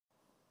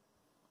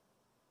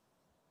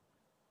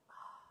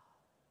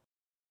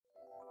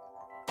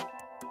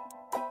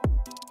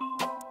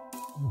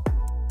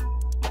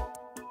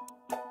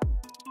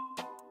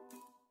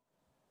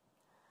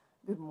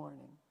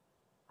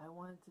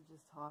wanted to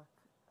just talk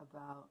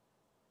about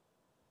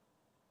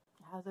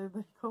how's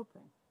everybody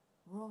coping.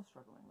 We're all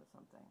struggling with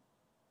something.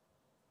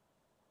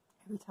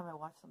 Every time I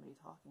watch somebody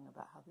talking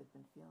about how they've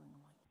been feeling,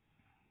 I'm like,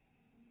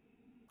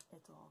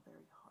 it's all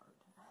very hard.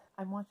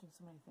 I'm watching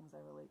so many things I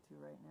relate to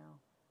right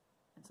now,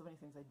 and so many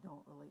things I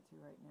don't relate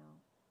to right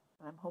now.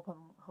 And I'm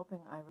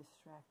hoping I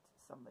distract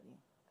somebody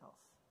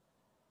else.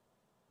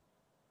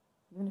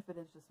 Even if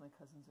it is just my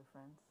cousins or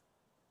friends.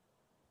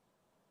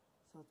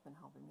 So it's been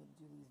helping me to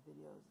do these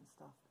videos and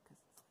stuff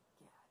because it's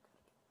like, yeah, I gotta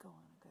get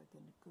going. I gotta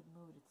get in a good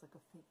mood. It's like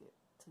a fake it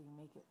till you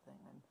make it thing.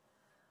 I'm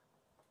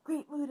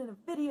great mood in a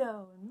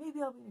video, and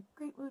maybe I'll be in a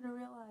great mood in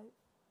real life.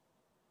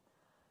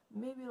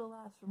 Maybe it'll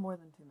last for more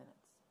than 2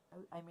 minutes.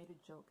 I made a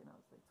joke and I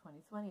was like,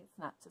 2020, it's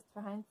not just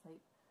for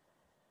hindsight.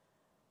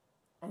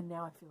 And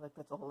now I feel like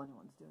that's all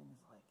anyone's doing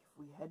is like, if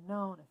we had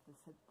known, if this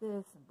had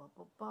this, and blah,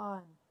 blah,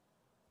 blah. And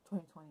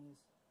 2020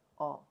 is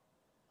all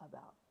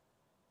about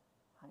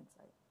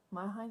hindsight.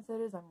 My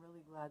hindsight is I'm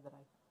really glad that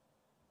I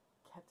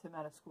kept him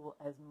out of school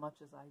as much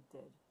as I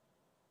did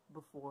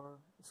before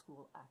the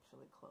school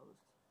actually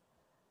closed.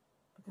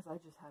 Because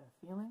I just had a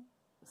feeling,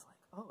 it's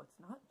like, oh,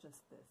 it's not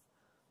just this.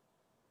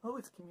 Oh,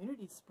 it's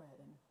community spread.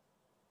 And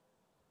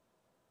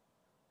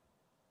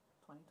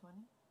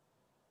 2020,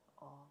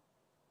 all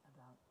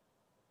about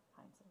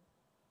hindsight.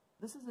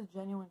 This is a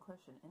genuine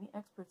question. Any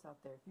experts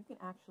out there, if you can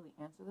actually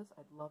answer this,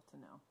 I'd love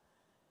to know.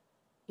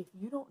 If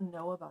you don't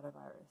know about a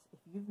virus, if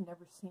you've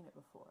never seen it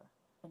before,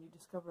 and you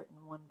discover it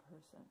in one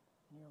person,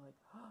 and you're like,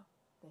 oh,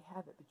 they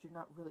have it, but you're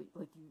not really,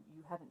 like,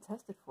 you haven't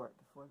tested for it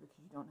before because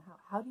you don't know.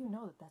 How do you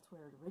know that that's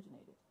where it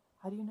originated?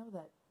 How do you know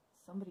that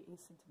somebody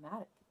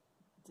asymptomatic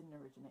didn't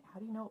originate? How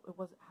do you know it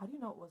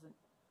wasn't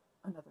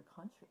another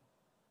country?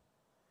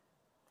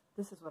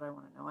 This is what I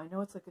want to know. I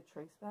know it's like a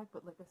trace back,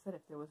 but like I said,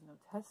 if there was no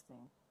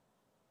testing,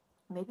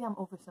 maybe I'm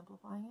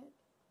oversimplifying it.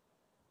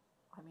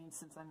 I mean,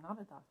 since I'm not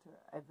a doctor,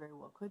 I very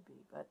well could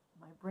be, but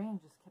my brain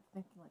just kept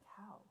thinking, like,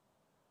 how?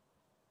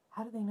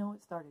 How do they know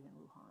it started in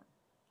Wuhan?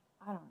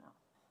 I don't know.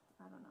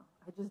 I don't know.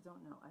 I just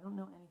don't know. I don't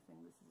know anything.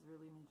 This is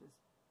really me just...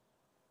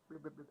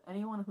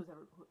 Anyone who's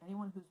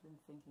been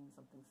thinking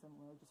something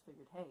similar just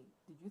figured, hey,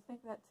 did you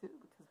think that too?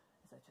 Because,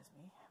 is that just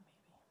me?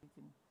 Maybe. You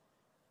can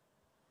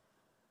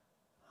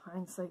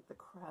hindsight the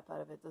crap out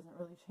of it. Doesn't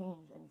really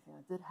change anything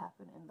that did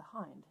happen in the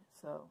hind.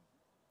 So,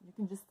 you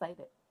can just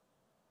cite it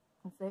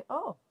and say,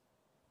 oh,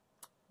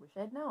 wish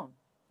I'd known.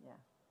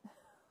 Yeah.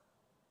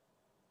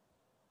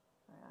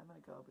 Alright, I'm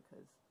gonna go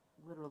because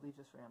literally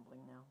just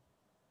rambling now.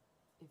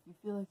 If you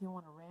feel like you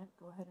want to rant,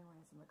 go ahead and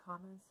rant in the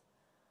comments.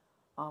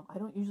 I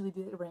don't usually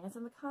do rants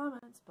in the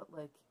comments, but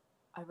like,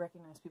 I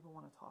recognize people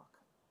want to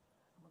talk.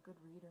 I'm a good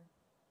reader.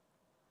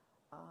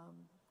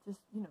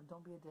 Just,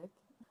 don't be a dick.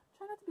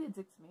 Try not to be a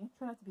dick to me.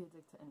 Try not to be a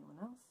dick to anyone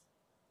else.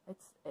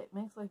 It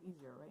makes life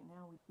easier. Right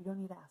now, we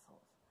don't need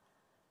assholes.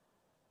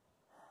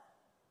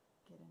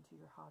 Get into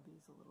your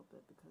hobbies a little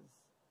bit because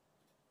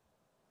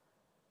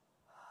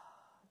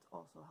it's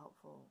also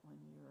helpful when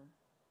you're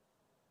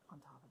on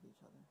top of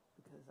each other,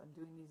 because I'm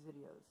doing these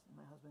videos and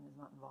my husband is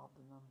not involved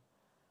in them.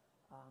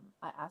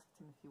 I asked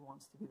him if he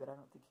wants to be, but I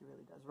don't think he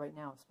really does. Right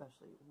now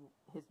especially,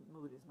 his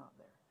mood is not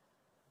there.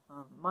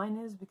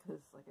 Mine is because,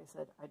 like I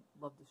said, I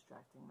love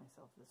distracting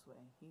myself this way.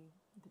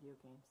 Video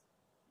games.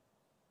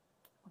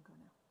 I'll go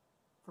now.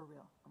 For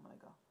real, I'm gonna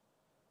go.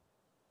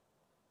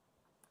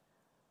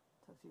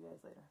 Talk to you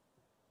guys later.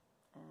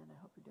 And I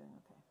hope you're doing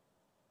okay.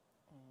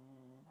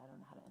 And I don't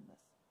know how to end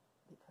this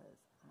because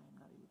I'm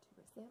not a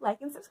YouTuber. Say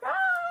like and subscribe!